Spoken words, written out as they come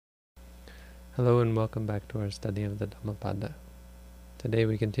Hello and welcome back to our study of the Dhammapada. Today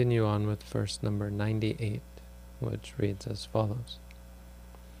we continue on with verse number 98, which reads as follows.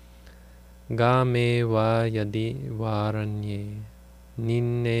 Ga me va yadi varanye,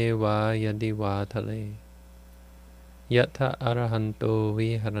 ninne va yadi vatale, yatha arahanto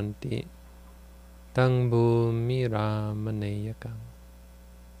viharanti, tang bhumi ramaneyakam.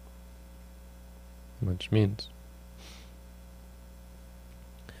 Which means,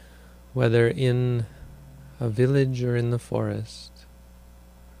 whether in a village or in the forest,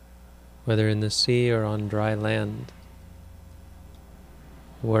 whether in the sea or on dry land,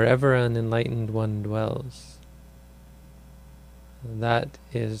 wherever an enlightened one dwells, that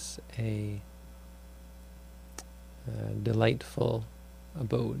is a delightful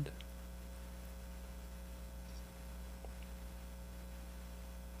abode.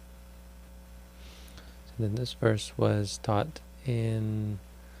 So then this verse was taught in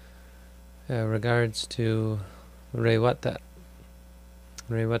regards to Revata,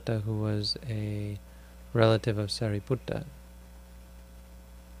 who was a relative of Sariputta,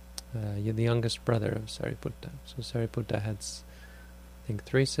 the youngest brother of Sariputta. So Sariputta had, I think,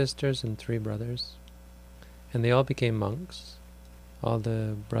 3 sisters and 3 brothers, and they all became monks. All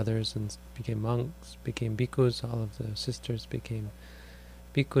the brothers became monks, became bhikkhus. All of the sisters became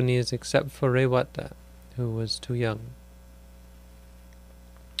bhikkhunis, except for Revata, who was too young.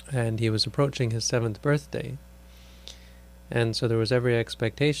 And he was approaching his 7th birthday, and so there was every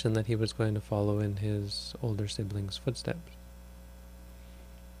expectation that he was going to follow in his older siblings' footsteps.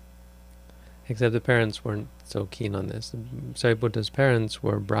 Except the parents weren't so keen on this. Sariputta's parents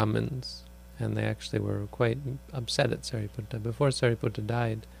were Brahmins, and they actually were quite upset at Sariputta. Before Sariputta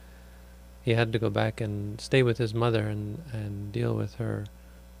died, he had to go back and stay with his mother and deal with her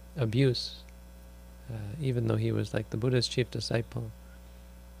abuse. Even though he was like the Buddha's chief disciple,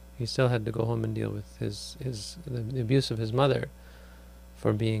 he still had to go home and deal with the abuse of his mother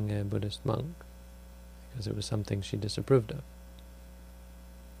for being a Buddhist monk, because it was something she disapproved of.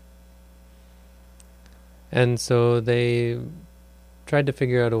 And so they tried to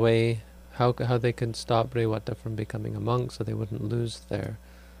figure out a way how they could stop Revata from becoming a monk so they wouldn't lose their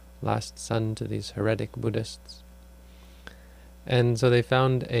last son to these heretic Buddhists. And so they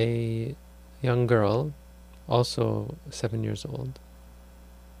found a young girl, also 7 years old,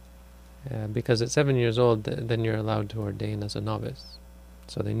 because at 7 years old, then you're allowed to ordain as a novice.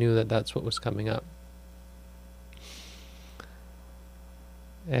 So they knew that that's what was coming up.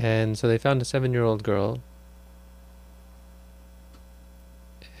 And so they found a 7-year-old girl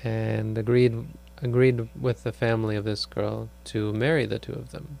and agreed with the family of this girl to marry the 2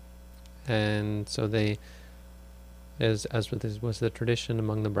 of them. And so they, as was the tradition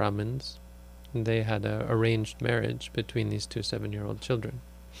among the Brahmins, they had an arranged marriage between these 2 7-year-old children.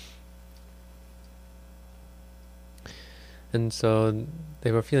 And so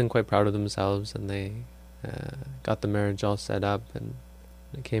they were feeling quite proud of themselves, and they got the marriage all set up, and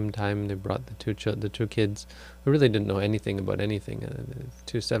when it came time, they brought the two kids who really didn't know anything about anything,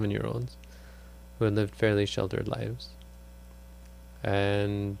 2 7-year-olds who had lived fairly sheltered lives.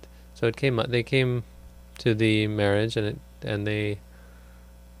 And so they came to the marriage, and they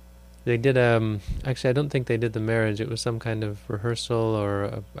did actually I don't think they did the marriage. It was some kind of rehearsal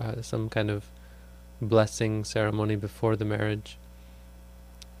or some kind of blessing ceremony before the marriage.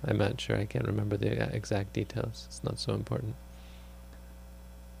 I'm not sure. I can't remember the exact details. It's not so important.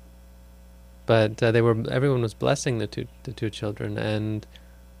 But everyone was blessing the two children, and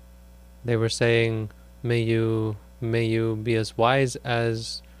they were saying, "May you be as wise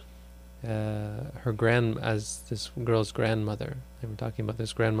as as this girl's grandmother." They were talking about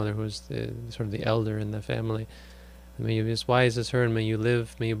this grandmother who was sort of the elder in the family. May you be as wise as her, and may you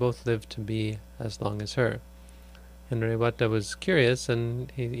both live to be as long as her. And Revata was curious,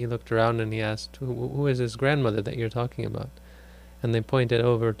 and he looked around and he asked, who is this grandmother that you're talking about? And they pointed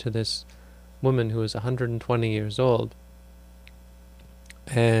over to this woman who was 120 years old,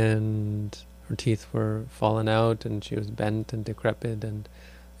 and her teeth were fallen out, and she was bent and decrepit, and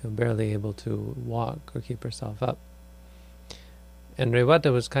barely able to walk or keep herself up. And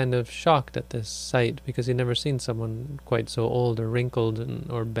Revata was kind of shocked at this sight, because he'd never seen someone quite so old or wrinkled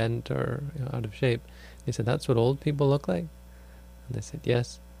or bent or out of shape. He said, "That's what old people look like?" And they said,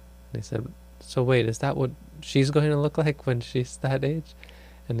 "Yes." And they said, "So wait, is that what she's going to look like when she's that age?"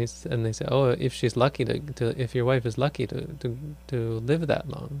 And they said, "Oh, if she's lucky if your wife is lucky to live that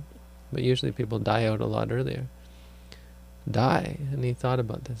long. But usually people die out a lot earlier." Die? And he thought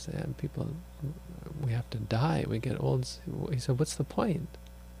about this, and we have to die, we get old. He said, "What's the point?"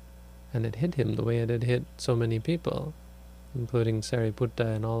 And it hit him the way it had hit so many people. including Sariputta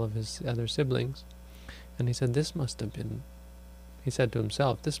and all of his other siblings. And he said, he said to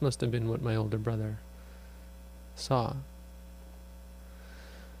himself, this must have been what my older brother saw.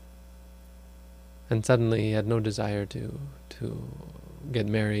 And suddenly he had no desire to get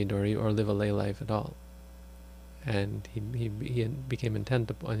married or live a lay life at all. And he became intent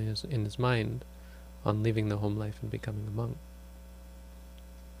upon in his mind on leaving the home life and becoming a monk.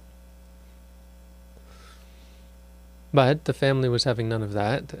 But the family was having none of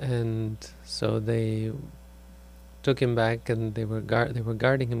that, and so they took him back, and they were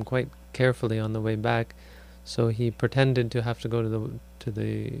guarding him quite carefully on the way back. So he pretended to have to go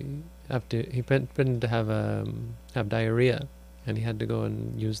he pretended to have diarrhea, and he had to go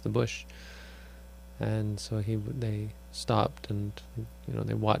and use the bush. And so they stopped, and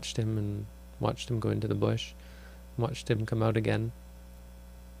they watched him go into the bush, watched him come out again,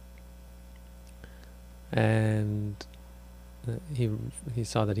 and he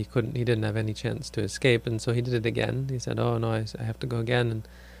saw that he didn't have any chance to escape, and so he did it again. He said, "Oh no, I have to go again." And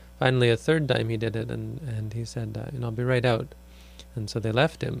finally, a third time he did it, and he said, "I'll be right out." And so they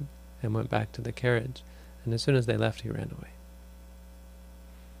left him and went back to the carriage. And as soon as they left, he ran away.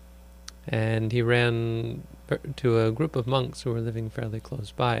 And he ran to a group of monks who were living fairly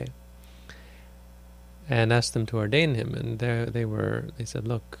close by, and asked them to ordain him. And they said,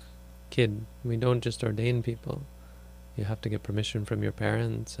 "Look, kid, we don't just ordain people. You have to get permission from your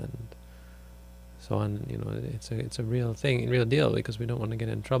parents and so on. It's a real thing, real deal, because we don't want to get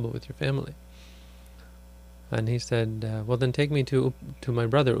in trouble with your family." And he said, "Well, then take me to my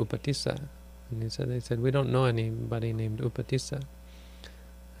brother Upatissa." And they said, "We don't know anybody named Upatissa."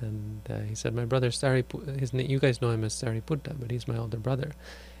 And he said, "My brother Sariputta, you guys know him as Sariputta, but he's my older brother."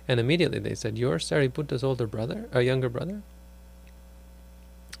 And immediately they said, "You're Sariputta's younger brother?"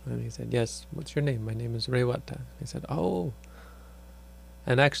 And he said, "Yes, what's your name?" "My name is Rewata." He said, "Oh."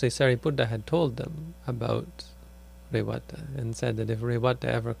 And actually Sariputta had told them about Rewata and said that if Rewata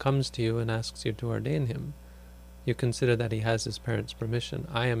ever comes to you and asks you to ordain him, you consider that he has his parents' permission.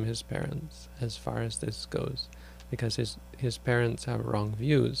 I am his parents as far as this goes, because his parents have wrong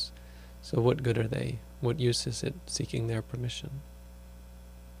views. So what good are they? What use is it seeking their permission?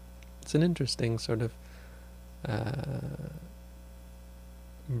 It's an interesting sort of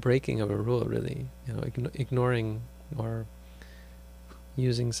breaking of a rule, really. Ignoring or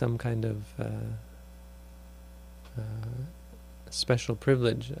using some kind of special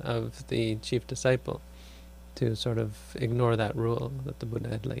privilege of the chief disciple to sort of ignore that rule that the Buddha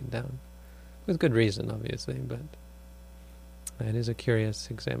had laid down. With good reason, obviously, but it is a curious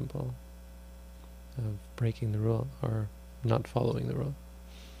example of breaking the rule, or not following the rule,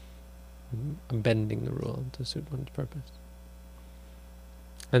 bending the rule to suit one's purpose.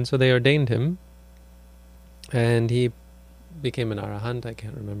 And so they ordained him, and he became an arahant. I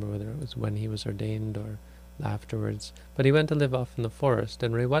can't remember whether it was when he was ordained or afterwards, but he went to live off in the forest,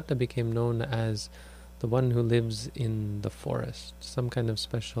 and Rewata became known as the one who lives in the forest, some kind of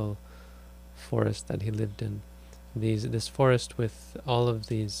special forest that he lived in. This forest with all of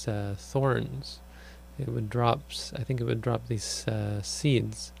these thorns. I think it would drop these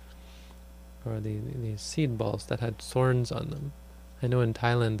seeds, or these seed balls that had thorns on them. I know in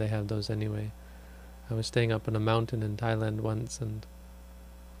Thailand they have those anyway. I was staying up on a mountain in Thailand once, and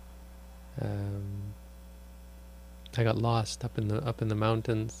I got lost up in the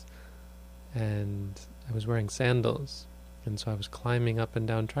mountains, and I was wearing sandals, and so I was climbing up and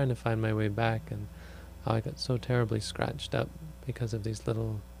down trying to find my way back, and I got so terribly scratched up because of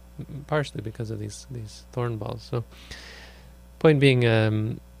partially because of these thorn balls. So, point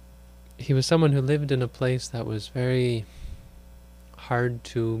being, he was someone who lived in a place that was very hard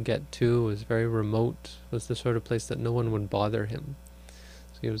to get to, was very remote, was the sort of place that no one would bother him.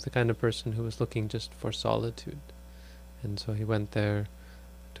 So he was the kind of person who was looking just for solitude. And so he went there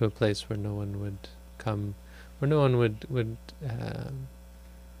to a place where no one would come, where no one would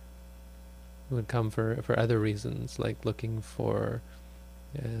come for other reasons, like looking for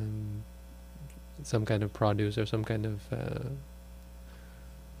some kind of produce or some kind of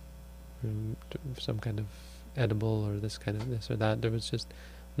edible, or this or that. There was just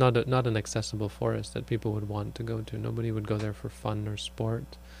not an accessible forest that people would want to go to. Nobody would go there for fun or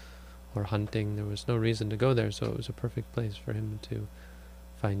sport or hunting. There was no reason to go there, so it was a perfect place for him to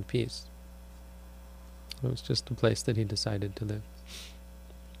find peace. It was just a place that he decided to live.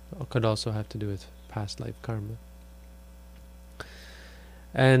 It could also have to do with past life karma.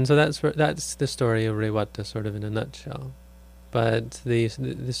 And so that's the story of Rewata, sort of in a nutshell. But the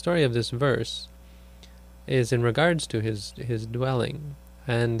story of this verse is in regards to his dwelling,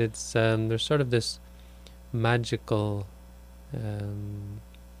 and it's there's sort of this magical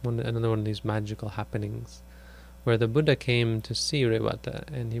Another one of these magical happenings, where the Buddha came to see Revata,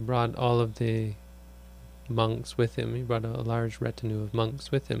 and he brought all of the monks with him. He brought a large retinue of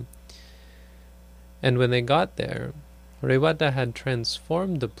monks with him. And when they got there, Revata had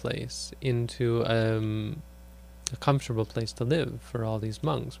transformed the place into a comfortable place to live for all these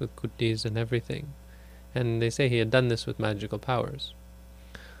monks, with kutis and everything. And they say he had done this with magical powers.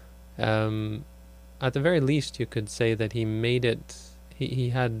 At the very least, you could say that he made it, he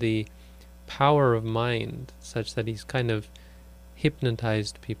had the power of mind such that he's kind of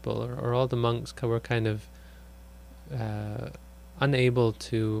hypnotized people, or all the monks were kind of unable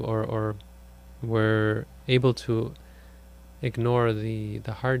to, or were able to ignore the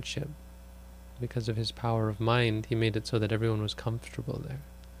hardship. Because of his power of mind, he made it so that everyone was comfortable there.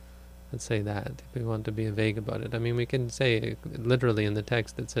 Let's say that, if we want to be vague about it. I mean, we can say literally in the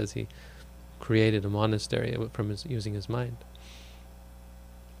text it says he created a monastery from using his mind.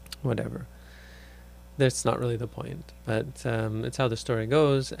 Whatever. That's not really the point, but it's how the story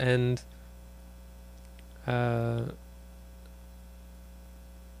goes. And there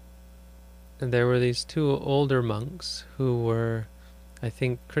were these two older monks who were, I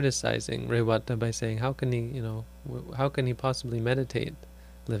think, criticizing Revata by saying, how can he possibly meditate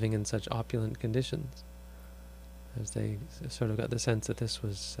living in such opulent conditions? As they sort of got the sense that this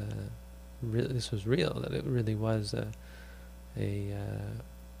was real, that it really was a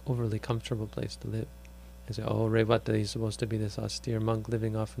overly comfortable place to live. They say, oh, Revata, he's supposed to be this austere monk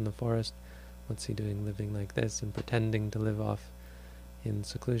living off in the forest. What's he doing living like this and pretending to live off in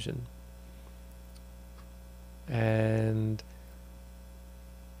seclusion? And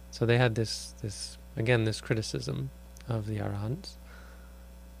so they had this criticism of the Arahants.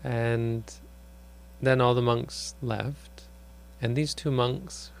 And then all the monks left, and these two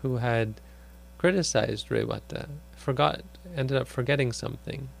monks who had criticized Revata ended up forgetting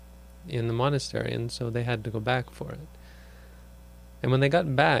something in the monastery, and so they had to go back for it. And when they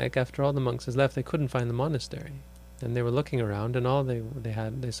got back, after all the monks had left, they couldn't find the monastery. And they were looking around, and all they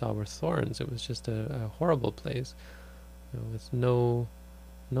saw were thorns. It was just a horrible place, with no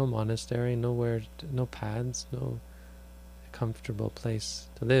monastery, no paths, no comfortable place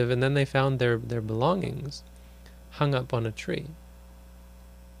to live. And then they found their belongings hung up on a tree.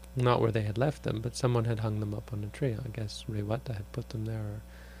 Not where they had left them, but someone had hung them up on a tree. I guess Revata had put them there,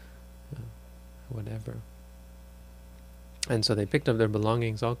 or whatever. And so they picked up their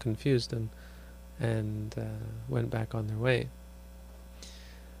belongings, all confused, and went back on their way.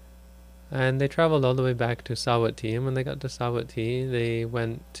 And they traveled all the way back to Savatthi, and when they got to Savatthi, they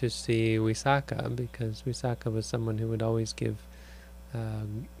went to see Visakha, because Visakha was someone who would always give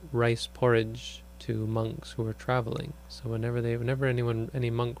rice porridge to monks who were traveling. So whenever any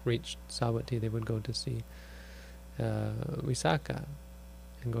monk reached Savatthi, they would go to see Visakha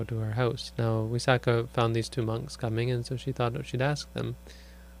and go to her house. Now Visakha found these two monks coming, and so she thought she'd ask them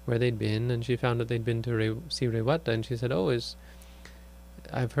where they'd been, and she found that they'd been to see Revata, and she said, "Oh,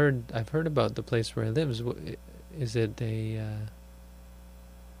 I've heard about the place where he lives. Is it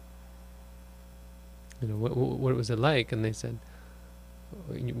what was it like?" And they said,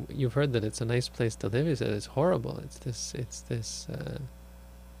 "You've heard that it's a nice place to live." He said, "It's horrible. It's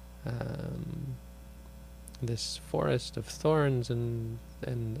this forest of thorns and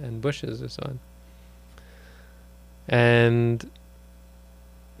bushes and so on." And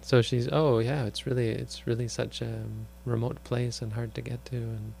so she's, "Oh yeah, it's really such a remote place and hard to get to."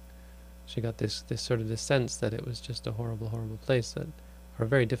 And she got this sense that it was just a horrible place, or a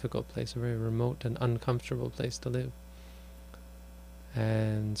very difficult place, a very remote and uncomfortable place to live.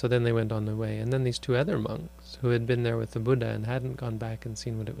 And so then they went on their way. And then these two other monks who had been there with the Buddha and hadn't gone back and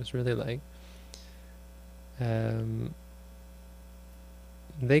seen what it was really like,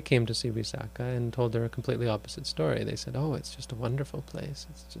 they came to see Visakha and told her a completely opposite story. They said, "Oh, it's just a wonderful place.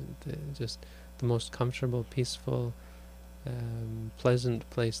 It's just the most comfortable, peaceful, pleasant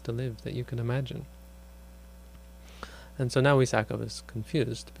place to live that you can imagine." And so now Visakha was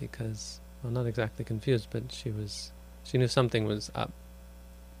confused because, well, not exactly confused, but she knew something was up,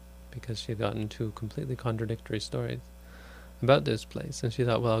 because she had gotten two completely contradictory stories about this place. And she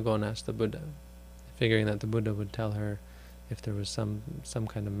thought, well, I'll go and ask the Buddha, figuring that the Buddha would tell her if there was some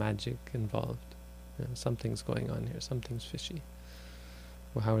kind of magic involved. Something's going on here, something's fishy.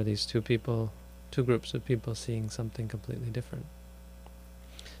 Well, how are these two groups of people seeing something completely different?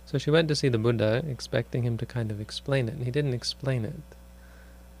 So she went to see the Buddha, expecting him to kind of explain it, and he didn't explain it.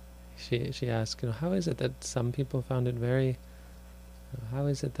 She asked, how is it that some people found it very... How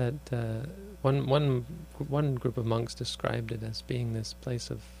is it that one group of monks described it as being this place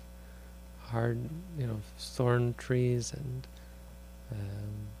of hard, thorn trees and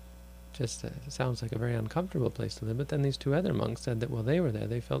Just sounds like a very uncomfortable place to live. But then these two other monks said that while they were there,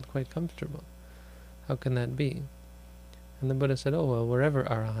 they felt quite comfortable. How can that be? And the Buddha said, oh, well, wherever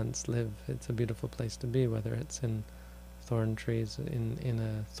arahants live, it's a beautiful place to be, whether it's in thorn trees, in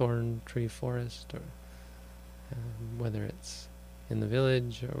a thorn tree forest, or whether it's in the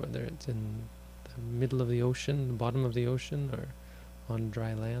village, or whether it's in the middle of the ocean, the bottom of the ocean, or on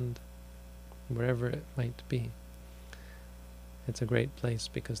dry land, wherever it might be. It's a great place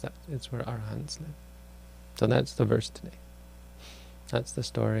because it's where arahants live. So that's the verse today. That's the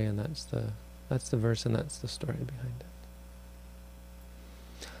story, and that's the verse, and that's the story behind it.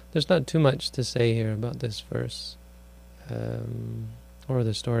 There's not too much to say here about this verse, or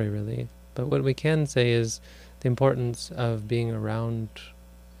the story really. But what we can say is the importance of being around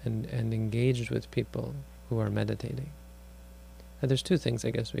and engaged with people who are meditating. And there's two things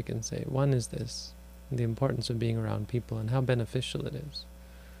I guess we can say. One is this, the importance of being around people and how beneficial it is.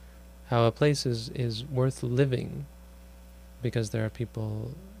 How a place is worth living because there are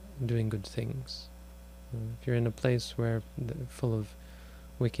people doing good things. If you're in a place where full of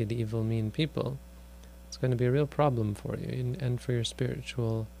wicked, evil, mean people, it's going to be a real problem for you and for your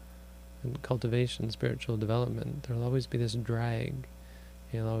spiritual cultivation, spiritual development. There'll always be this drag.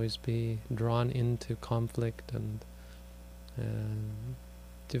 You'll always be drawn into conflict and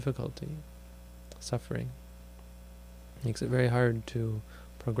difficulty, suffering. Makes it very hard to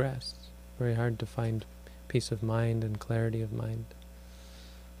progress, very hard to find peace of mind and clarity of mind.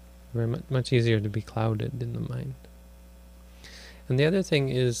 Very much easier to be clouded in the mind. And the other thing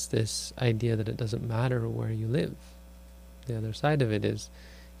is this idea that it doesn't matter where you live. The other side of it is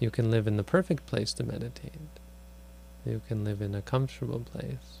you can live in the perfect place to meditate. You can live in a comfortable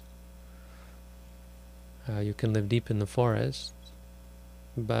place. You can live deep in the forest,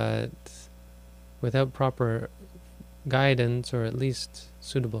 but without proper guidance or at least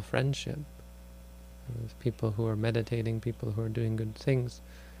suitable friendship with people who are meditating, people who are doing good things,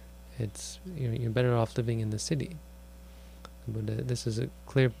 you're better off living in the city. The Buddha, this is a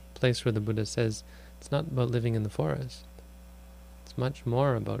clear place where the Buddha says it's not about living in the forest. It's much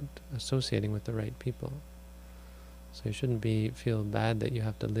more about associating with the right people. So you shouldn't feel bad that you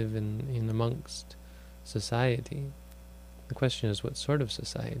have to live in amongst society. The question is what sort of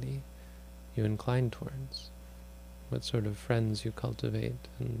society you incline towards, what sort of friends you cultivate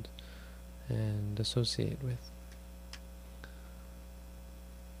and associate with.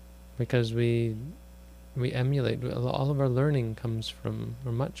 Because we emulate, all of our learning comes from,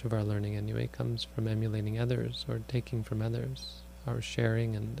 or much of our learning anyway, comes from emulating others or taking from others, our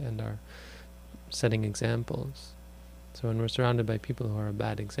sharing and our setting examples. So when we're surrounded by people who are a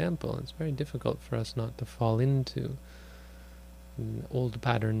bad example, it's very difficult for us not to fall into old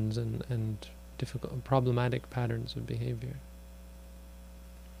patterns and difficult, problematic patterns of behavior.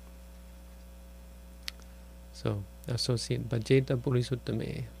 So associate bhajeta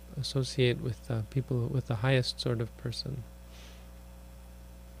purisuttame, associate with people, with the highest sort of person.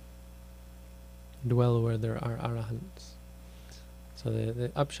 Dwell where there are arahants. So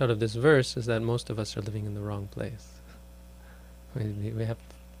the upshot of this verse is that most of us are living in the wrong place. We have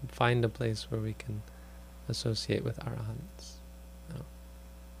to find a place where we can associate with arahants.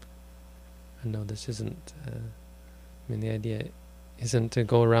 No, this isn't, the idea isn't to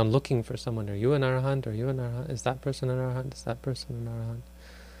go around looking for someone. Are you an arahant? Are you an arahant? Is that person an arahant? Is that person an arahant?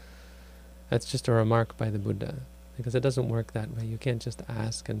 That's just a remark by the Buddha, because it doesn't work that way. You can't just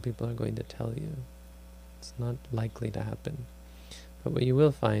ask and people are going to tell you. It's not likely to happen. But what you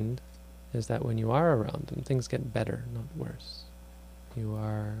will find is that when you are around them, things get better, not worse.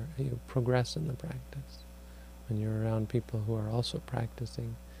 You progress in the practice. When you're around people who are also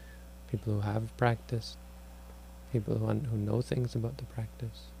practicing, people who have practiced, people who know things about the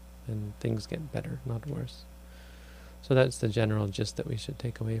practice, and things get better, not worse. So that's the general gist that we should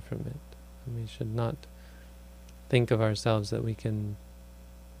take away from it. And we should not think of ourselves that we can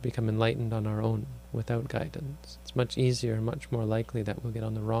become enlightened on our own without guidance. It's much easier and much more likely that we'll get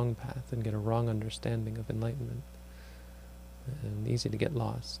on the wrong path and get a wrong understanding of enlightenment. And easy to get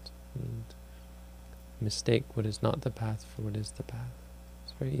lost and mistake what is not the path for what is the path.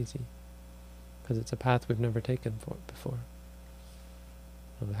 It's very easy, because it's a path we've never taken before.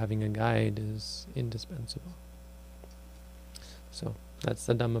 Having a guide is indispensable. So that's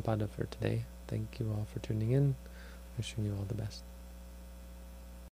the Dhammapada for today. Thank you all for tuning in. Wishing you all the best.